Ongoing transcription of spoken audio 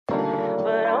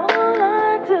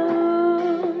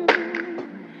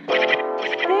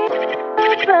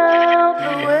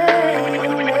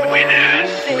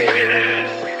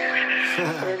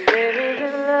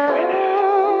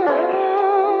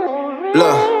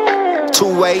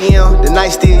2 a.m., the night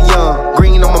still young.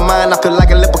 Green on my mind, I feel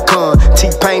like a leprechaun.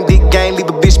 T-Pain, big game, leave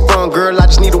a bitch sprung. Girl, I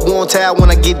just need a warm towel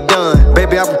when I get done.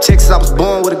 Baby, I'm from Texas, I was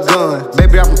born with a gun.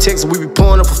 Baby, I'm from Texas, we be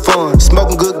pulling up for fun.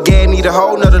 Smoking good gas, need a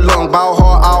whole nother lung. Ball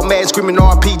hard, all mad, screaming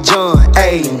RP John.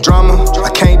 Ayy, drama,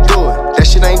 I can't do it. That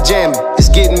shit ain't jamming, it's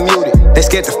getting muted. They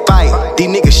scared to fight, these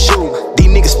niggas shoot. These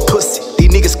niggas pussy,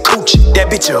 these niggas coochie. That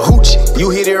bitch a hoochie, you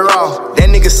hit it raw. That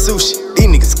nigga sushi, these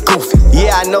niggas goofy.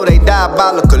 Yeah, I know they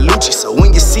diabolical Lucci. So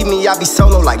when you see me, I be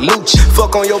solo like Lucci.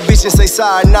 Fuck on your bitch and say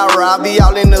sorry, Nara. I be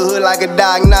all in the hood like a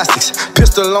diagnostics.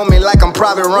 Pistol on me like I'm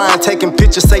Private Ryan. Taking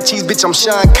pictures, say cheese, bitch, I'm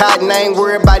Sean Cotton. I ain't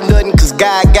worried about nothing, cause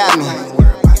God got me.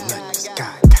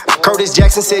 Curtis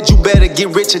Jackson said you better get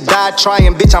rich or die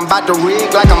trying. Bitch, I'm about to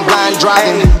rig like I'm blind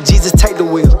driving. Ay, Jesus, take the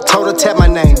wheel. Told her tap my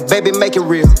name. Baby, make it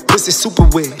real. Pussy super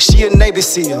wet. She a Navy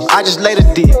SEAL. I just laid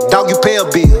a dick. Dog, you pay a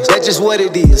bill. That's just what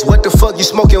it is. What the fuck you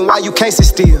smoking? Why you can't sit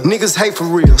still? Niggas hate for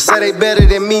real. Say they better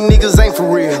than me. Niggas ain't for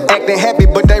real. Acting happy,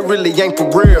 but they really ain't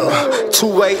for real.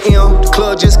 2 a.m. The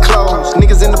club just closed.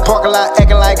 Niggas in the parking lot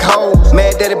acting like hoes.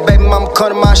 Mad daddy, baby mama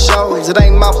come to my shows. It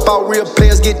ain't my fault. Real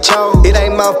players get chose. It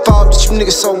ain't my fault that you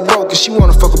niggas so broke. And she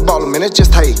wanna fuck a baller, man, that's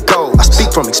just how it goes. I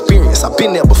speak from experience, I've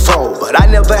been there before. But I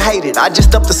never hated, I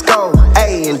just up the score.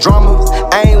 Ayy, and drama,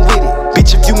 I ain't with it.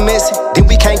 Bitch, if you miss it, then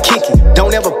we can't kick it.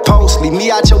 Don't ever post, leave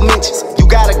me out your mentions. You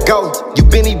gotta go, you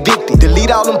been evicted. Delete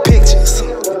all them pictures.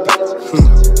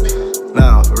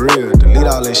 Nah, for real, delete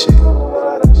all that shit.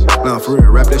 Nah, for real,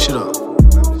 wrap that shit up.